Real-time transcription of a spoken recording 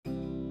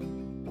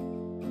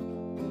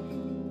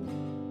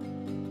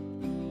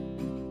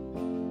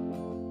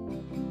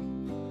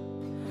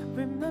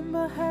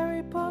Remember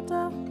Harry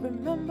Potter,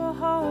 remember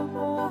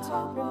Hogwarts,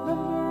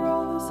 remember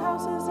all those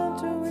houses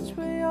into which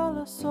we all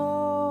are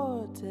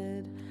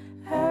sorted.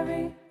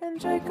 Harry and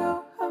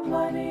Draco,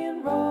 Hermione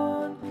and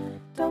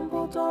Ron,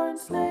 Dumbledore and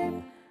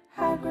Snape,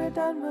 Hagrid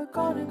and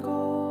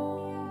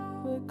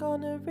McGonagall. We're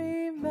gonna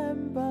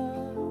remember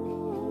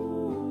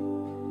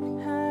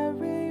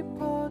Harry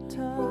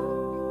Potter.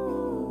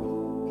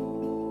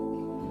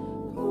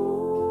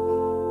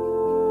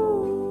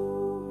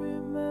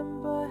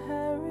 Remember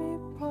Harry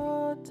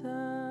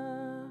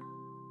Potter.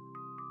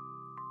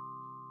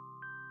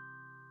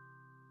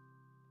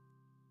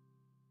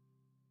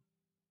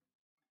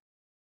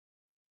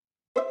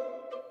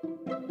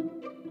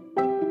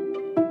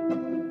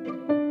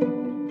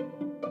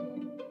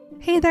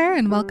 Hey there,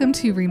 and welcome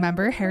to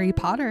Remember Harry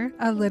Potter,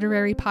 a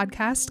literary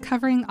podcast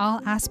covering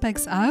all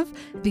aspects of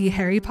the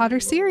Harry Potter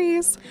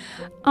series.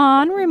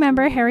 On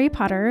Remember Harry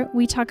Potter,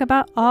 we talk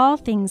about all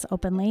things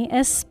openly,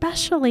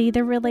 especially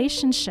the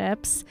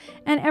relationships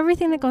and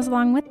everything that goes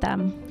along with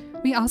them.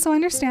 We also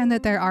understand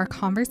that there are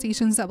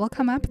conversations that will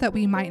come up that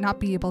we might not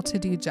be able to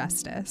do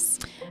justice.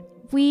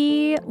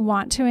 We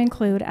want to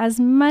include as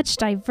much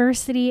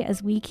diversity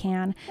as we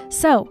can.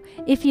 So,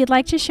 if you'd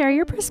like to share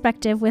your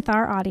perspective with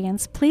our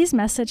audience, please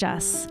message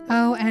us.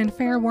 Oh, and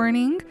fair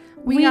warning,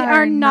 we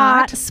are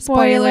not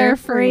spoiler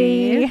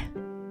free.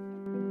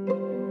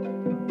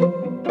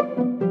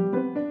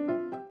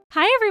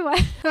 Hi, everyone.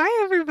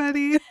 Hi,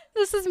 everybody.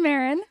 This is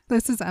Marin.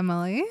 This is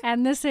Emily.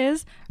 And this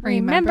is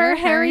Remember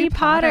Harry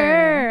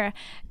Potter.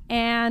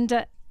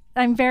 And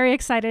I'm very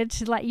excited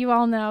to let you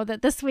all know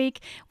that this week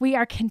we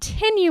are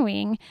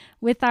continuing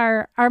with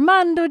our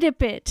Armondo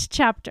Dippett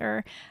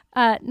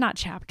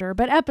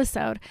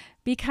episode,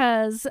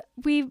 because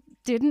we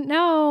didn't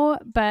know,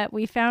 but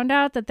we found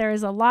out that there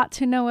is a lot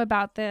to know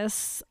about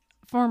this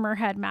former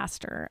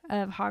headmaster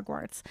of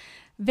Hogwarts.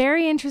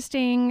 Very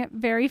interesting,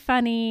 very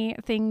funny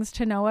things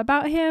to know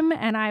about him.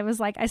 And I was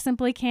like, I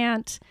simply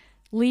can't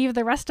leave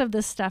the rest of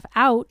this stuff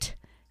out,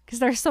 because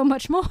there's so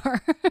much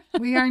more.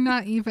 We are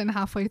not even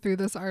halfway through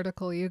this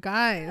article, you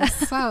guys.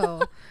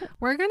 So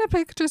we're going to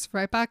pick just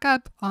right back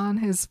up on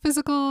his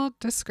physical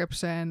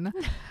description.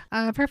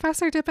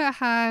 Professor Dippett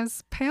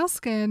has pale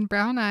skin,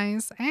 brown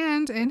eyes,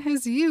 and in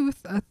his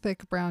youth, a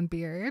thick brown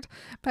beard.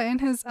 But in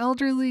his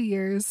elderly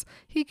years,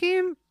 he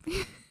became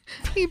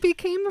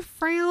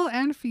frail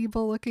and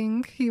feeble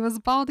looking. He was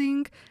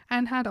balding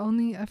and had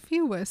only a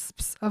few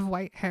wisps of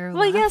white hair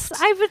left. Yes,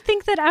 I would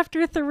think that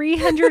after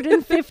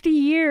 350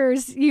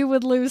 years, you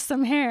would lose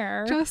some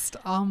hair. Just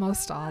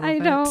almost all of it. I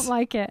don't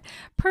like it.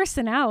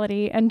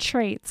 Personality and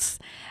traits.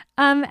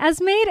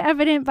 As made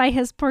evident by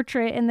his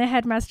portrait in the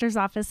headmaster's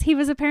office, he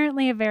was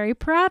apparently a very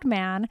proud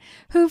man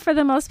who, for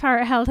the most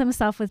part, held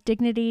himself with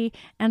dignity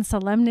and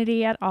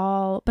solemnity at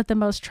all but the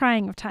most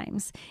trying of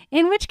times,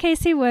 in which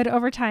case he would,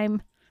 over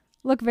time,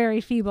 look very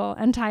feeble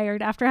and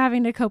tired after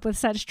having to cope with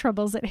such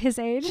troubles at his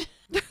age.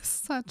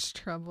 Such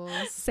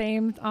troubles.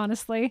 Same,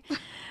 honestly.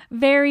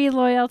 Very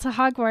loyal to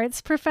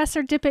Hogwarts,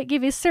 Professor Dippett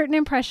gave a certain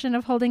impression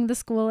of holding the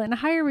school in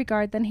higher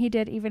regard than he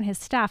did even his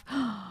staff.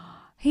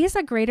 He's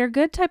a greater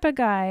good type of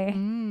guy.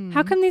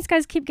 How come these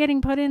guys keep getting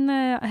put in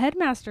the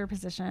headmaster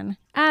position?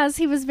 As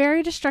he was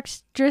very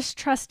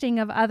distrusting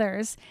of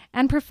others,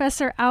 and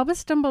Professor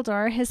Albus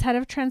Dumbledore, his head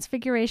of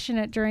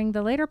transfiguration during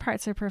the later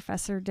parts of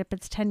Professor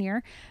Dippett's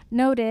tenure,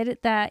 noted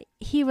that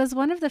he was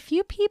one of the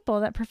few people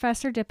that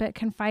Professor Dippett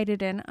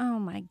confided in. Oh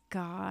my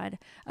God.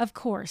 Of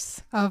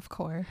course. Of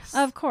course.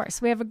 Of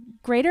course. We have a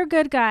greater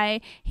good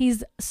guy.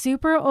 He's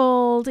super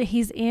old.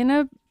 He's in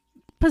a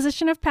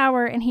position of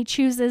power, and he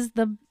chooses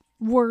the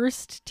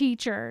worst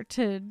teacher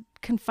to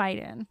confide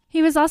in.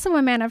 He was also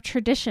a man of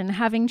tradition,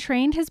 having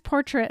trained his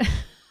portrait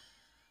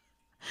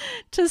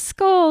to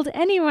scold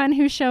anyone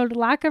who showed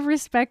lack of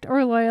respect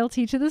or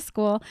loyalty to the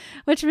school,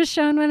 which was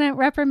shown when it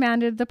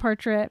reprimanded the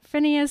portrait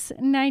Phineas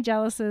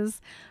Nigellus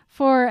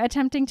for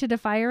attempting to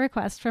defy a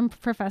request from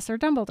Professor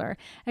Dumbledore,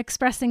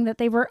 expressing that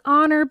they were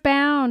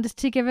honor-bound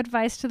to give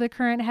advice to the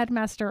current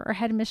headmaster or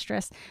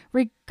headmistress,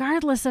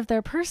 regardless of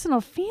their personal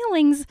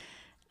feelings.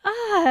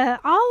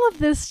 All of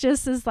this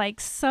just is like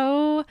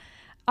so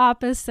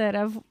opposite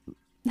of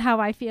how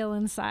I feel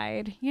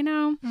inside, you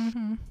know?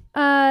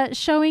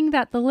 Showing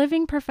that the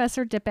living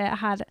Professor Dippett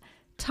had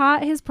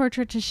taught his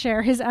portrait to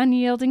share his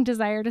unyielding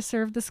desire to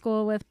serve the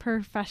school with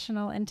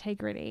professional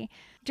integrity.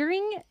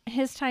 During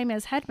his time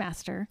as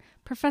headmaster,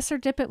 Professor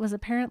Dippett was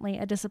apparently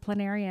a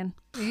disciplinarian.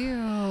 Ew.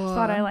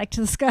 Thought I liked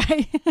this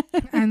guy.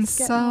 And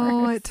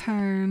so it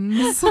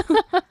turns.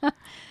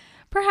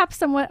 Perhaps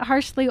somewhat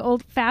harshly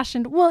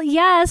old-fashioned. Well,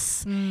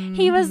 yes,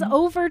 he was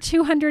over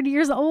 200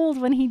 years old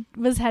when he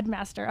was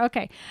headmaster.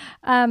 Okay.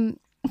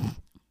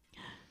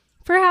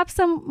 Perhaps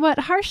somewhat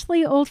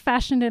harshly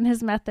old-fashioned in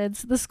his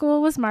methods, the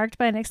school was marked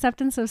by an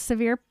acceptance of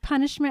severe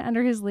punishment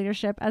under his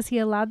leadership, as he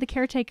allowed the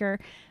caretaker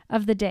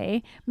of the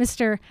day,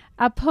 Mr.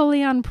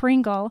 Apollyon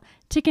Pringle,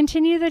 to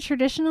continue the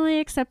traditionally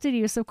accepted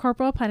use of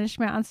corporal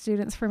punishment on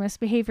students for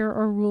misbehavior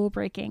or rule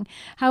breaking.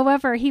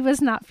 However, he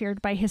was not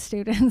feared by his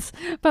students,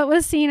 but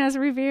was seen as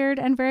revered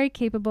and very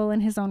capable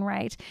in his own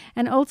right,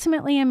 and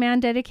ultimately a man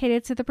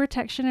dedicated to the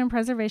protection and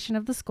preservation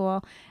of the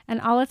school and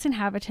all its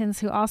inhabitants,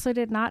 who also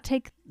did not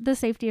take the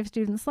safety of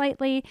students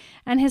lightly,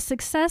 and his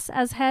success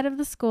as head of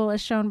the school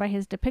is shown by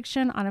his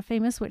depiction on a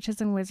famous witches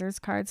and wizards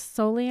cards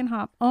solely in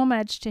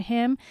homage to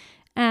him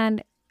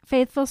and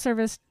faithful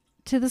service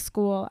to the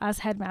school as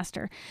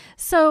headmaster.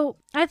 So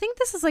I think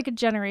this is like a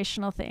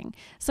generational thing.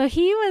 So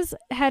he was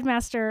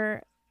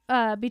headmaster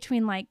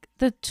between like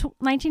the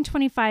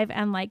 1925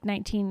 and like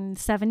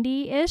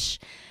 1970-ish,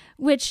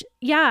 which,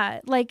 yeah,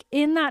 like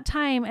in that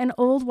time, an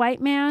old white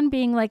man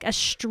being like a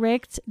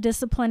strict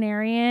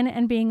disciplinarian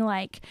and being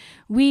like,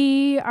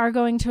 we are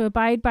going to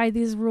abide by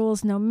these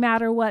rules no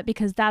matter what,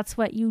 because that's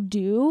what you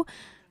do,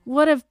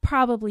 would have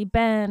probably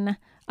been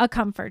a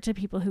comfort to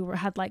people who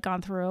had like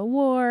gone through a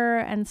war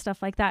and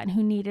stuff like that, and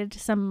who needed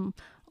some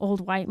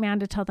old white man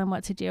to tell them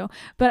what to do.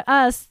 But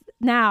us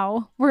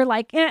now, we're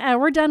like,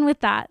 we're done with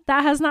that.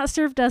 That has not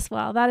served us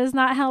well. That is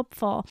not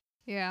helpful.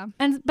 Yeah.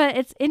 But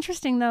it's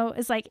interesting though,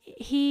 is like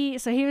he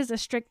was a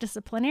strict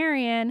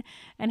disciplinarian,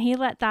 and he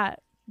let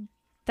that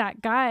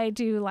guy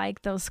do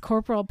like those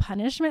corporal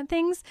punishment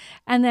things,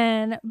 and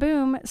then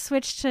boom,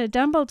 switched to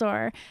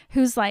Dumbledore,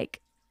 who's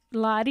like,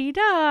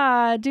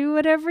 la-di-da, do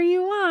whatever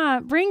you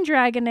want, bring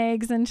dragon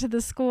eggs into the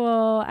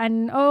school,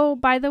 and oh,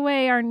 by the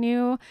way, our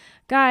new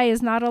guy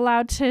is not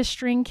allowed to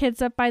string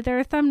kids up by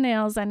their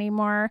thumbnails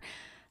anymore.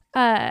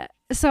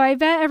 So I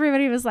bet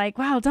everybody was like,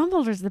 wow,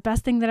 Dumbledore's the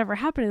best thing that ever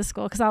happened to the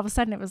school, because all of a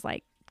sudden it was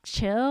like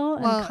chill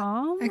and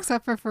calm.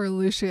 Except for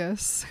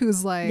Lucius,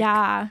 who's like,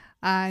 yeah,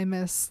 I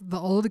miss the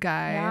old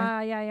guy.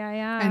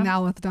 Yeah. And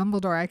now with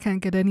Dumbledore, I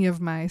can't get any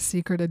of my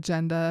secret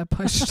agenda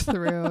pushed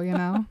through, you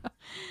know?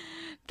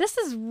 This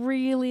is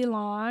really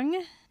long.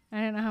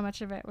 I don't know how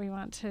much of it we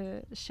want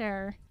to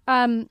share.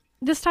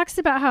 This talks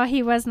about how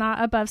he was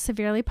not above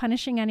severely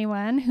punishing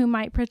anyone who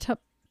might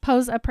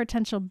pose a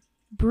potential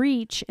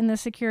breach in the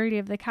security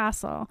of the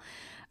castle,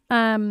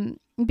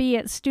 be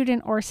it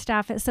student or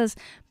staff. It says,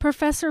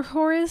 Professor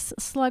Horace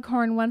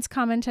Slughorn once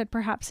commented,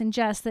 perhaps in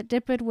jest, that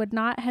Dippett would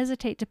not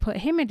hesitate to put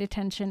him in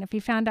detention if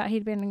he found out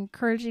he'd been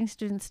encouraging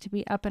students to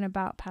be up and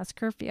about past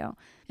curfew.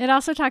 It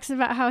also talks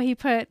about how he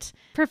put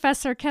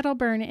Professor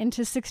Kettleburn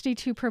into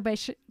 62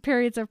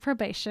 periods of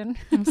probation.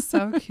 I'm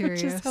so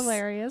curious. Which is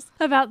hilarious.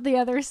 About the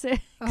other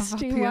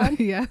 61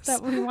 yes.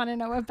 that we want to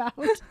know about.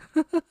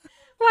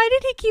 Why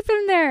did he keep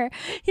him there?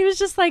 He was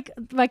just like,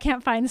 I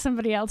can't find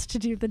somebody else to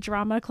do the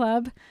drama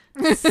club,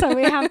 so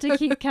we have to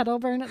keep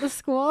Kettleburn at the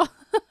school.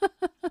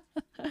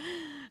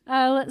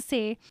 Let's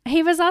see.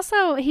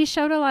 He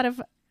showed a lot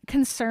of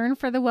concern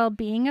for the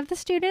well-being of the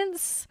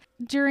students.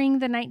 During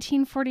the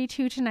 1942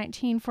 to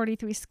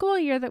 1943 school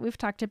year that we've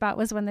talked about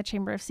was when the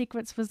Chamber of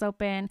Secrets was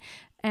open,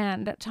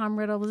 and Tom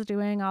Riddle was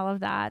doing all of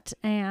that.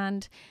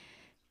 And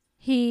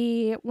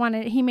he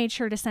made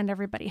sure to send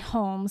everybody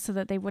home so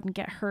that they wouldn't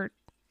get hurt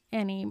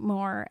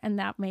anymore, and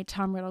that made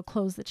Tom Riddle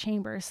close the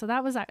chamber. So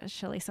that was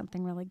actually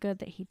something really good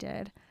that he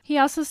did. He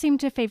also seemed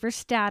to favor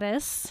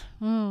status.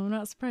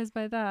 Not surprised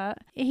by that.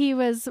 He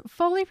was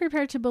fully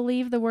prepared to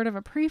believe the word of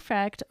a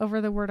prefect over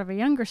the word of a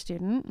younger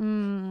student.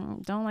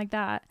 Don't like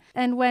that.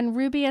 And when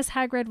Rubeus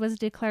Hagrid was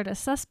declared a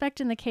suspect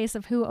in the case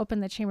of who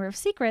opened the Chamber of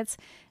Secrets,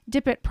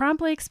 Dippett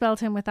promptly expelled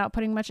him without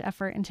putting much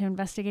effort into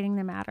investigating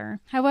the matter.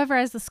 However,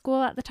 as the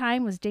school at the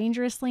time was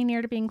dangerously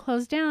near to being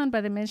closed down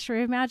by the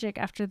Ministry of Magic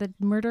after the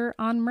murder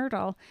on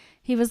Myrtle,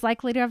 he was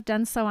likely to have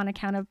done so on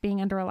account of being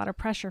under a lot of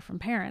pressure from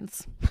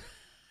parents.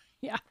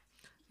 Yeah.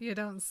 You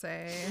don't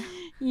say.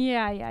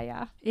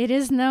 Yeah. It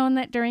is known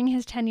that during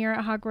his tenure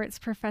at Hogwarts,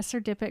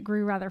 Professor Dippett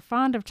grew rather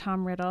fond of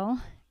Tom Riddle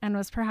and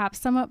was perhaps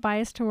somewhat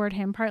biased toward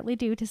him, partly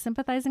due to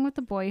sympathizing with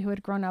the boy who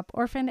had grown up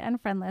orphaned and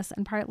friendless,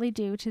 and partly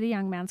due to the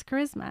young man's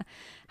charisma.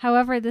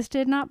 However, this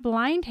did not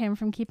blind him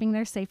from keeping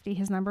their safety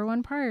his number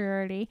one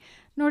priority,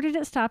 nor did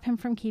it stop him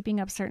from keeping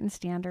up certain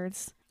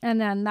standards. And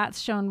then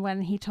that's shown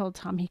when he told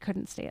Tom he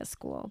couldn't stay at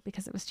school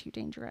because it was too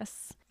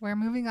dangerous. We're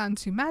moving on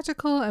to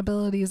magical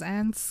abilities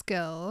and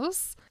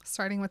skills,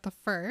 starting with the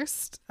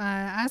first.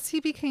 As he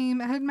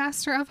became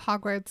headmaster of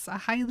Hogwarts, a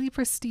highly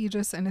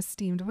prestigious and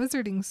esteemed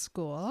wizarding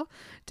school,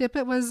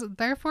 Dippett was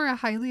therefore a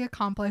highly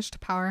accomplished,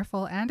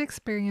 powerful, and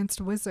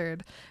experienced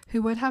wizard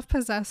who would have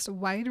possessed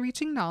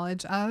wide-reaching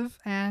knowledge of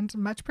and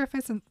much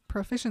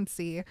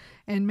proficiency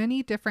in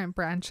many different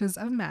branches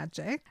of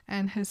magic.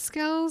 And his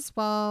skills,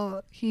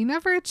 while he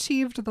never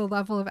achieved the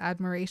level of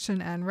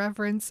admiration and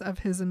reverence of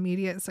his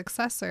immediate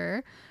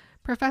successor,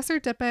 Professor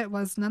Dippett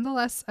was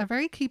nonetheless a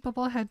very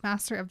capable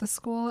headmaster of the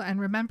school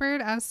and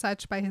remembered as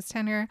such by his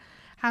tenure,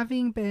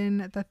 having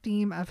been the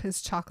theme of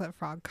his chocolate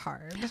frog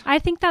card. I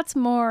think that's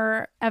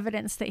more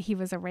evidence that he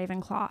was a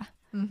Ravenclaw,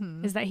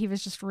 is that he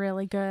was just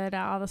really good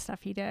at all the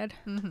stuff he did.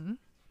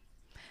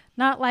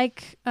 Not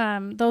like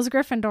those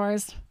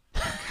Gryffindors.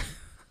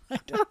 I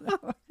don't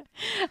know.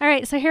 All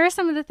right, so here are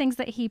some of the things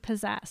that he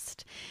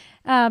possessed.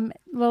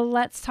 Well,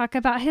 let's talk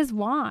about his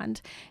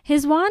wand.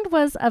 His wand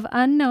was of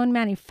unknown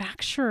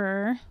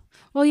manufacturer.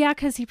 Well, yeah,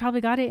 because he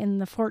probably got it in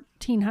the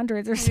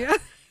 1400s or so. Yeah.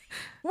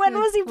 When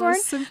was he born?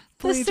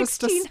 Simply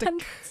just a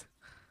stick.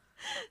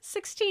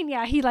 16,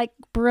 yeah. He like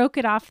broke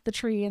it off the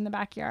tree in the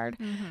backyard.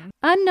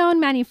 Unknown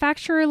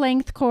manufacturer,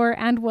 length, core,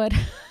 and wood.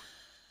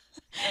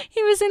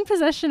 He was in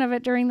possession of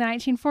it during the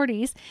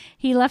 1940s.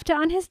 He left it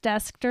on his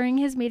desk during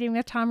his meeting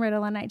with Tom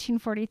Riddle in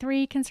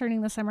 1943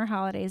 concerning the summer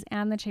holidays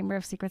and the Chamber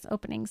of Secrets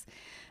openings.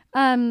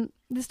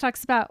 This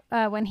talks about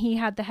when he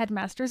had the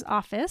headmaster's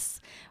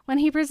office. When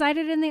he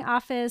presided in the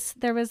office,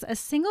 there was a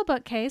single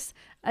bookcase,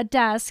 a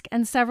desk,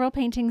 and several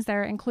paintings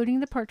there, including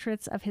the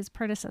portraits of his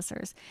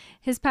predecessors.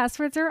 His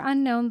passwords are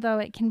unknown, though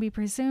it can be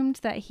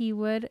presumed that he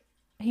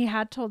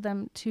had told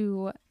them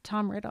to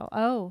Tom Riddle.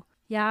 Oh,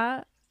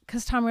 yeah,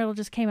 because Tom Riddle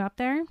just came up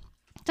there.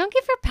 Don't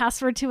give your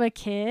password to a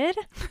kid.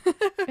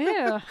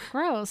 Ew,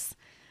 gross.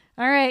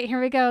 All right, here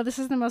we go. This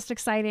is the most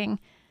exciting.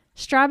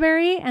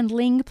 Strawberry and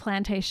ling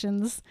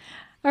plantations.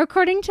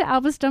 According to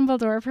Albus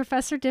Dumbledore,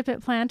 Professor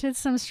Dippett planted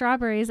some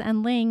strawberries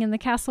and ling in the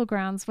castle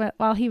grounds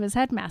while he was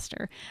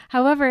headmaster.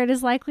 However, it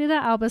is likely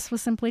that Albus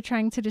was simply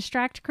trying to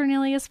distract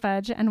Cornelius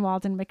Fudge and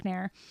Walden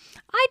McNair.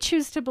 I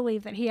choose to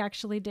believe that he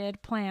actually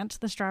did plant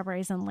the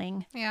strawberries and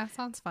ling. Yeah,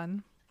 sounds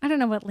fun. I don't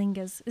know what ling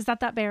is. Is that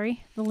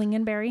berry? The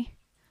lingonberry?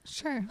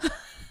 Sure.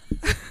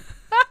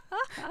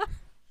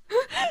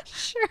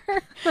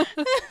 Sure.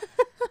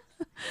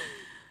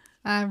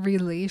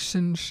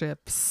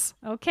 Relationships.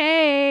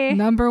 Okay.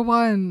 Number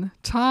 1,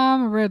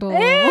 Tom Riddle.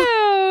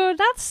 Ew,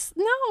 that's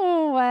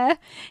no.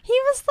 He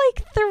was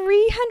like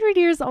 300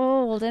 years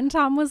old and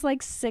Tom was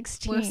like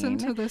 16. Listen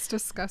to this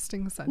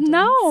disgusting sentence.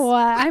 No,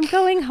 I'm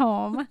going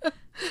home.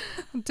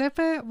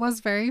 Dippett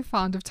was very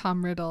fond of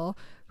Tom Riddle,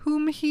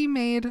 whom he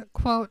made,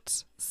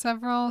 quote,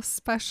 several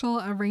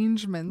special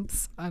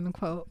arrangements,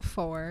 unquote,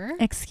 for.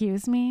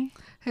 Excuse me?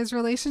 His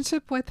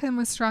relationship with him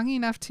was strong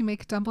enough to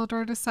make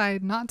Dumbledore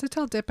decide not to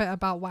tell Dippett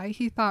about why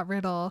he thought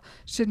Riddle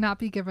should not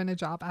be given a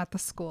job at the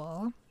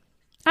school.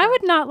 I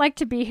would not like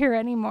to be here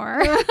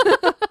anymore.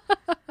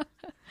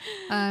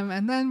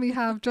 And then we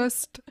have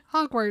just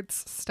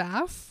Hogwarts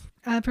staff.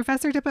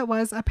 Professor Dippett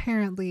was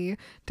apparently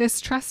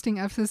distrusting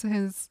of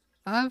his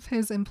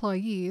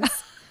employees.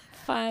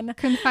 Fun.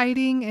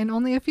 Confiding in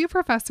only a few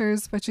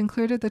professors, which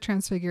included the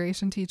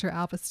Transfiguration teacher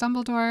Albus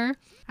Dumbledore.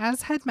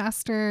 As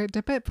headmaster,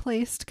 Dippett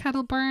placed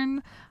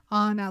Kettleburn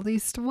on at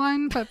least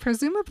one, but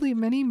presumably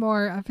many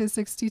more of his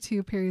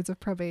 62 periods of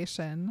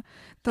probation.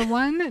 The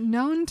one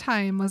known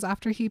time was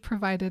after he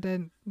provided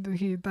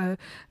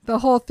the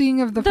whole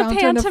thing of the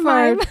Fountain of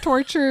Fire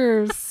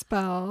torture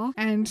spell,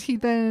 and he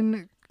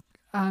then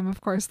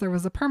of course, there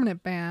was a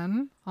permanent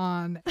ban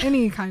on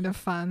any kind of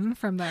fun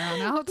from there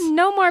on out.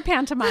 No more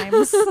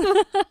pantomimes.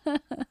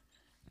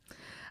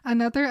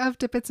 Another of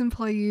Dippett's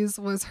employees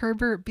was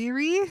Herbert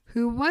Beery,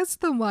 who was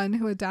the one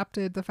who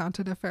adapted the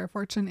Fountain of Fair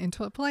Fortune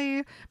into a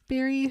play.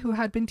 Beery, who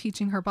had been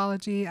teaching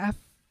herbology,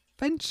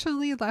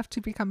 eventually left to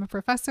become a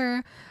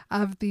professor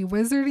of the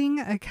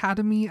Wizarding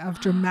Academy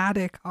of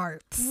Dramatic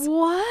Arts.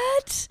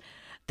 What?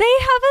 They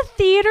have a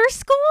theater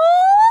school?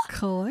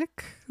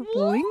 Click.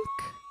 Link.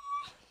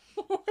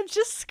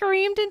 Just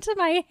screamed into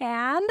my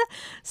hand.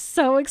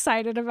 So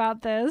excited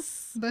about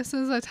this. This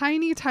is a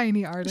tiny,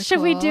 tiny article. Should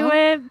we do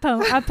a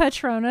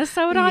Patronus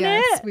ode on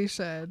it? Yes, we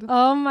should.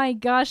 Oh my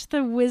gosh, the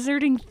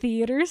Wizarding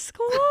Theater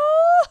School.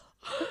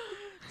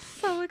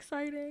 So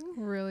exciting.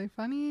 Really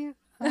funny.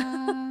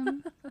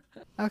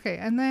 Okay,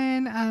 and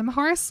then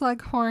Horace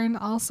Slughorn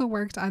also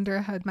worked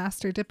under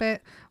Headmaster Dippett.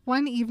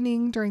 One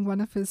evening during one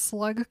of his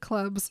Slug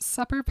Club's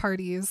supper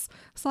parties,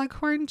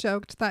 Slughorn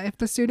joked that if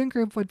the student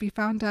group would be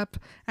found up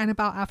and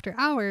about after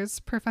hours,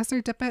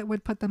 Professor Dippett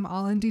would put them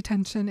all in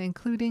detention,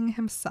 including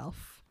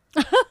himself.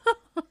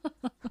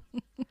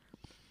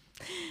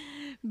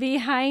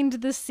 Behind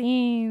the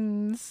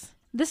scenes.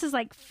 This is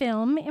like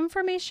film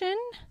information.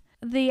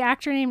 The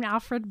actor named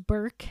Alfred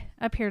Burke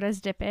appeared as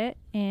Dippett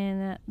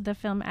in the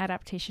film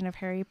adaptation of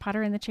Harry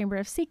Potter and the Chamber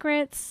of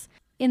Secrets.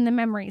 In the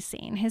memory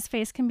scene, his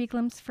face can be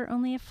glimpsed for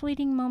only a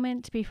fleeting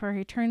moment before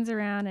he turns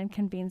around and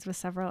convenes with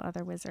several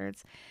other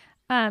wizards.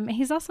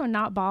 He's also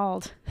not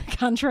bald,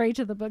 contrary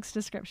to the book's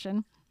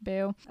description.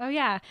 Boo. Oh,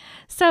 yeah.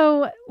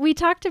 So we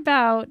talked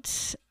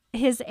about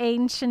his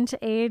ancient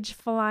age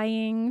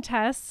flying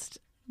test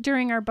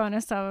during our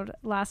bonus ode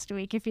last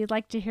week. If you'd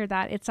like to hear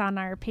that, it's on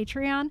our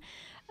Patreon.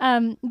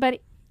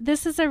 But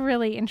this is a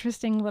really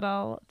interesting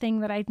little thing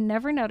that I'd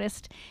never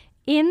noticed.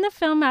 In the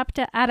film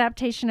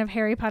adaptation of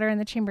Harry Potter and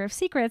the Chamber of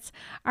Secrets,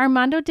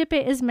 Armondo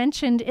Dippett is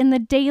mentioned in the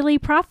Daily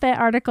Prophet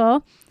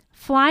article,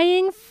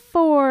 Flying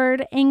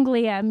Ford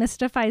Anglia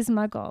Mystifies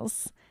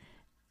Muggles.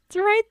 It's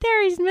right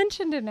there. He's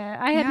mentioned in it.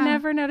 I had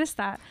never noticed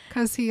that.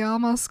 Because he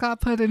almost got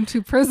put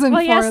into prison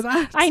for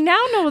that. I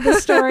now know the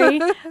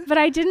story, but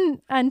I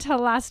didn't until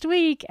last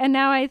week. And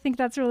now I think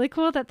that's really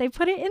cool that they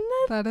put it in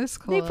the... That is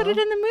cool. They put it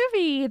in the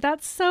movie.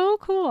 That's so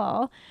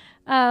cool.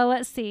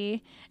 Let's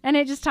see. And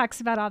it just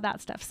talks about all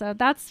that stuff. So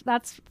that's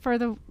for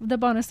the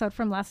bonus ode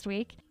from last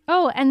week.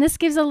 Oh, and this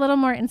gives a little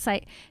more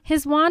insight.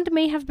 His wand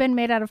may have been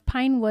made out of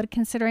pine wood,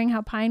 considering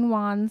how pine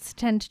wands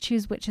tend to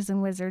choose witches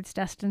and wizards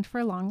destined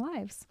for long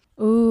lives.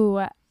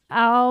 Ooh,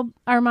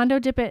 Armondo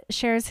Dippett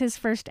shares his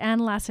first and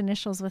last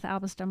initials with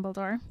Albus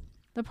Dumbledore.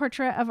 The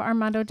portrait of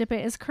Armondo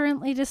Dippett is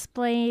currently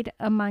displayed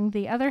among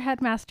the other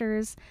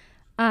headmasters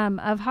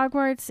of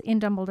Hogwarts in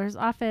Dumbledore's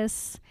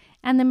office,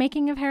 and the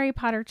Making of Harry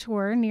Potter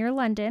tour near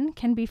London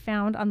can be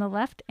found on the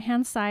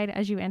left-hand side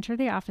as you enter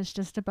the office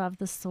just above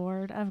the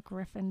Sword of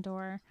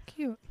Gryffindor.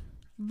 Cute.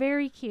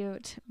 Very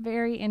cute.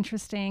 Very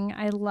interesting.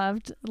 I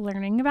loved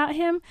learning about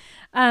him.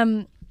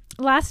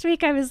 Last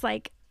week I was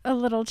like a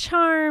little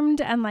charmed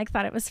and like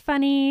thought it was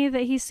funny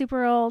that he's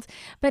super old.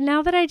 But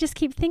now that I just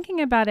keep thinking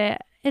about it,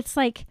 it's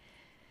like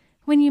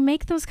when you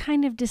make those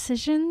kind of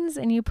decisions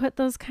and you put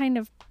those kind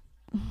of,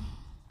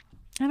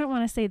 I don't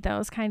want to say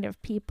those kind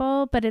of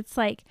people, but it's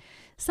like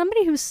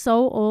somebody who's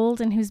so old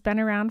and who's been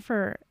around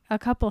for a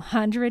couple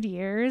hundred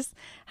years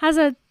has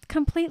a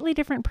completely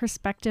different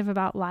perspective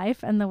about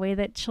life and the way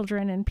that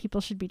children and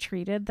people should be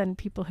treated than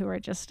people who are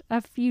just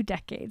a few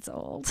decades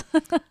old.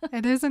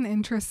 It is an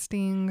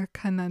interesting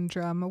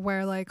conundrum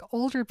where like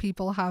older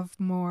people have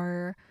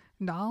more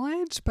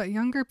knowledge, but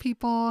younger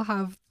people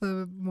have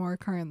the more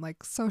current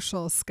like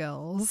social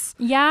skills.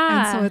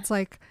 Yeah. And so it's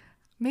like,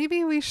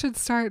 maybe we should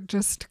start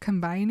just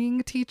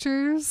combining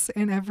teachers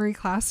in every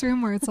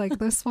classroom where it's like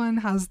this one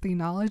has the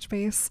knowledge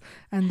base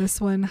and this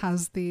one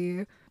has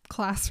the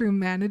classroom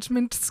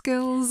management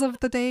skills of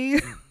the day.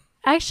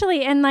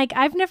 Actually, and like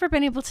I've never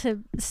been able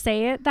to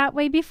say it that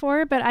way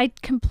before, but I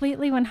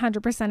completely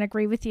 100%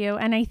 agree with you.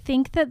 And I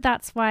think that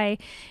that's why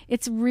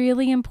it's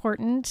really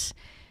important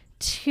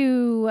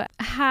to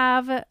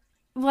have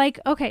like,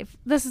 okay,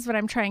 this is what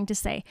I'm trying to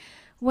say.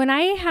 When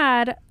I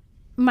had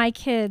my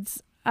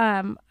kids,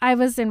 I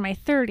was in my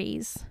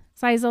 30s.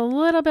 So I was a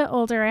little bit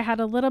older. I had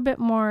a little bit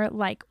more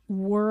like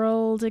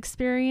world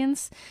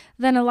experience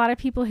than a lot of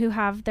people who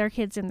have their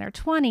kids in their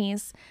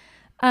 20s,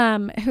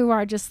 who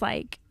are just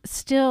like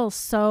still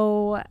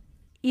so,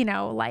 you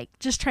know, like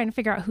just trying to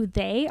figure out who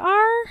they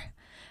are.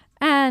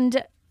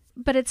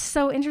 But it's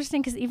so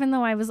interesting because even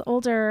though I was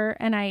older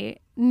and I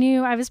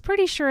was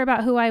pretty sure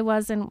about who I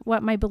was and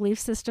what my belief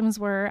systems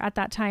were at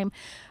that time,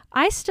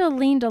 I still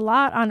leaned a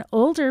lot on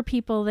older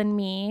people than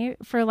me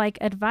for like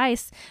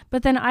advice.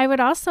 But then I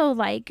would also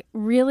like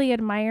really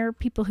admire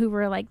people who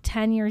were like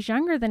 10 years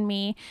younger than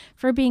me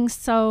for being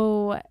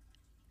so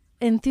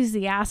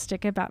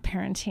enthusiastic about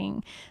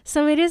parenting.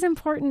 So it is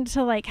important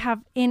to like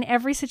have in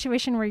every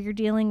situation where you're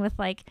dealing with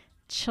like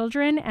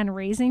children and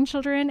raising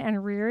children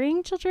and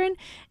rearing children,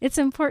 it's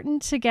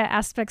important to get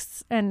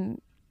aspects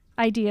and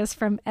ideas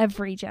from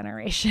every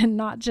generation,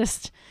 not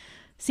just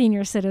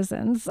senior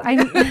citizens. I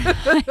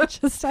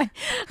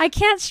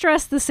can't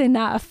stress this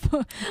enough.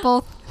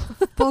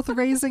 Both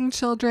raising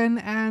children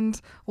and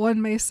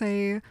one may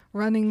say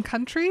running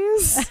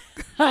countries.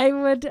 I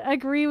would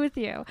agree with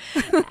you.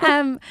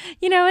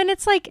 You know, and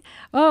it's like,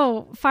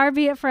 oh, far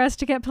be it for us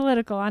to get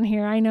political on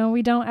here. I know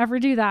we don't ever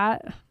do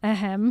that.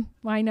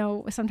 I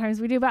know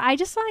sometimes we do, but I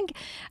just like,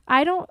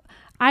 I don't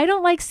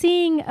like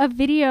seeing a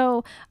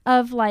video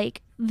of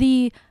like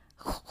the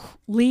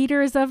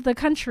leaders of the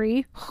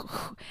country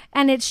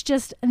and it's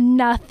just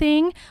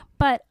nothing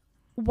but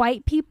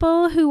white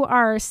people who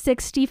are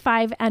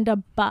 65 and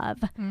above.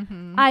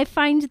 Mm-hmm. I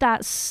find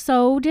that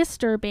so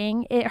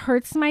disturbing. It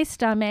hurts my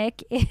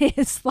stomach. It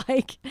is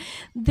like,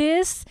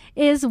 this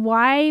is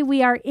why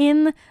we are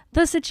in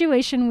the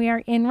situation we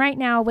are in right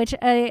now, which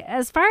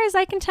as far as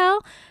I can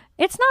tell,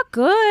 it's not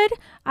good.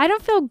 I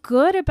don't feel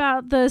good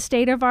about the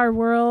state of our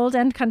world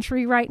and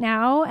country right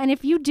now. And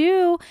if you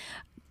do,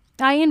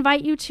 I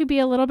invite you to be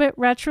a little bit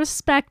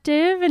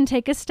retrospective and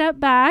take a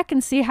step back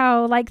and see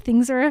how like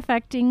things are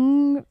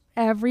affecting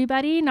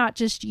everybody, not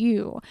just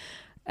you.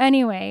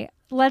 Anyway,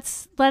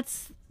 let's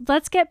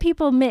get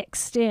people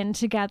mixed in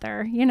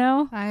together, you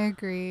know? I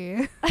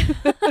agree.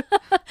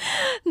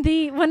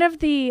 One of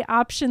the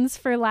options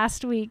for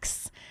last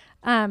week's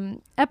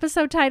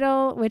episode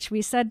title, which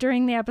we said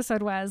during the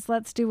episode, was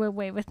Let's Do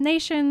Away with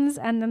Nations,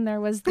 and then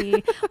there was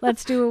the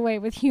Let's Do Away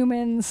with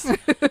Humans.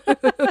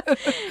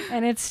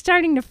 And it's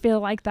starting to feel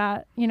like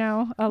that, you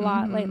know, a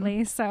lot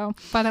lately. So,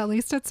 but at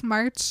least it's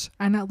March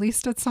and at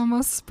least it's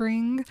almost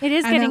spring. It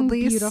is and getting at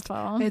least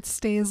beautiful. It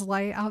stays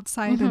light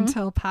outside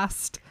until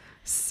past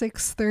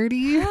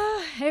 6:30.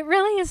 It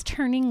really is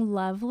turning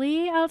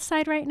lovely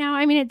outside right now.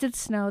 I mean, it did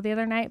snow the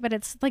other night, but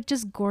it's like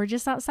just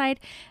gorgeous outside.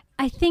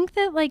 I think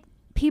that like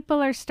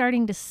people are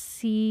starting to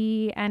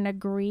see and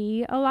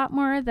agree a lot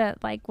more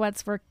that like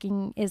what's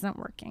working isn't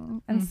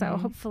working. And so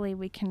hopefully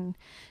we can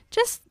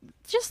just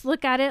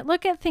look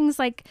at things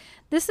like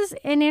this is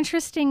an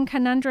interesting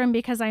conundrum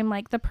because I'm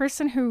like the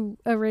person who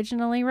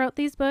originally wrote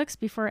these books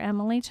before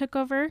Emily took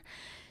over.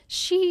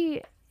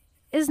 She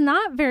is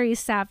not very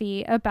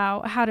savvy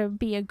about how to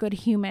be a good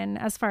human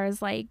as far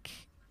as like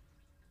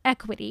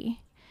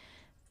equity.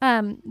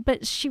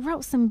 But she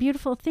wrote some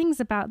beautiful things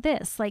about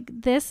this. Like,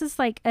 this is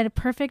like a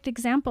perfect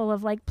example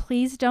of like,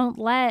 please don't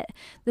let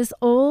this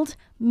old,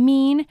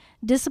 mean,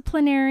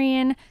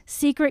 disciplinarian,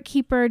 secret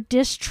keeper,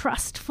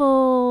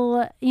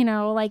 distrustful,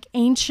 like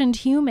ancient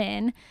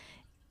human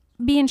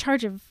be in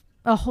charge of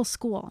a whole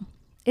school.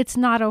 It's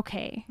not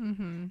okay.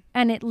 Mm-hmm.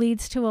 And it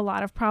leads to a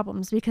lot of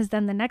problems, because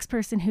then the next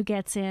person who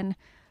gets in,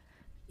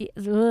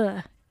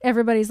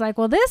 everybody's like,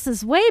 well, this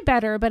is way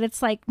better. But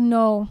it's like,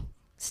 no,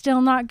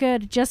 still not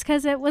good. Just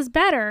because it was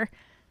better,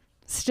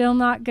 still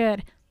not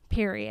good.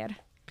 Period.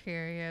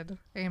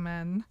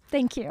 Amen.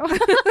 Thank you.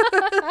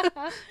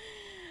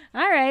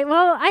 All right.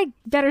 Well, I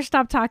better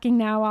stop talking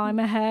now while I'm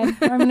ahead.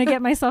 I'm going to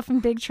get myself in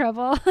big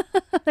trouble.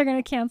 They're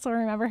going to cancel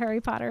Remember Harry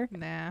Potter.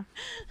 Nah.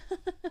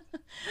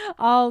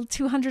 All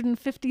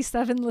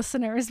 257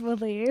 listeners will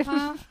leave.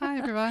 Hi,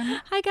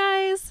 everyone. Hi,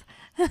 guys.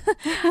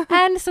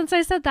 And since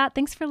I said that,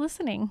 thanks for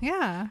listening.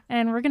 Yeah.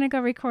 And we're going to go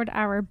record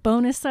our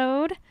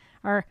bonus-ode,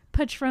 our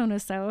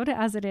Patronus-ode,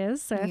 as it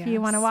is. So if you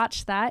want to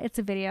watch that, it's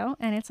a video,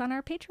 and it's on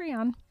our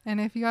Patreon.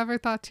 And if you ever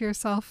thought to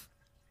yourself,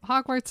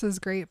 Hogwarts is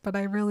great, but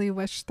I really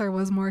wish there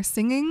was more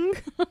singing,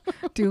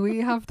 do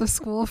we have the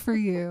school for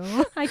you?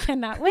 I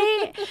cannot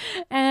wait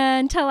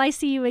until I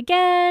see you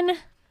again.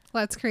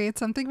 Let's create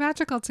something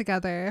magical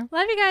together.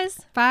 Love you guys.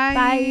 Bye.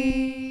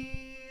 Bye.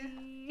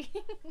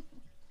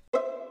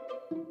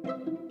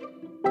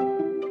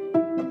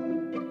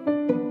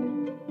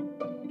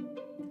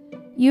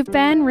 You've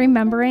been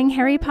Remembering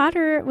Harry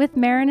Potter with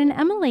Marin and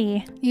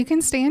Emily. You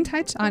can stay in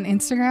touch on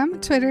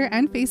Instagram, Twitter,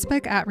 and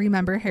Facebook at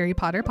Remember Harry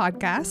Potter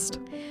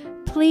Podcast.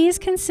 Please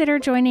consider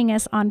joining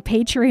us on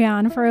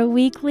Patreon for a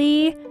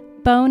weekly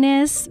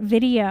bonus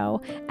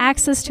video,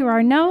 access to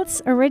our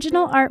notes,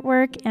 original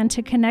artwork, and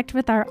to connect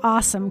with our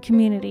awesome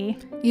community.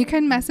 You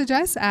can message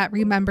us at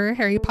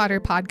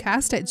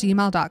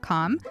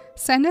rememberharrypotterpodcast@gmail.com,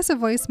 send us a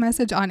voice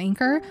message on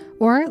Anchor,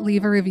 or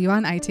leave a review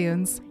on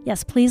iTunes.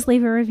 Yes, please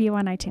leave a review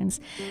on iTunes.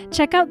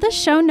 Check out the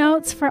show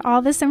notes for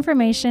all this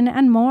information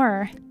and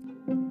more.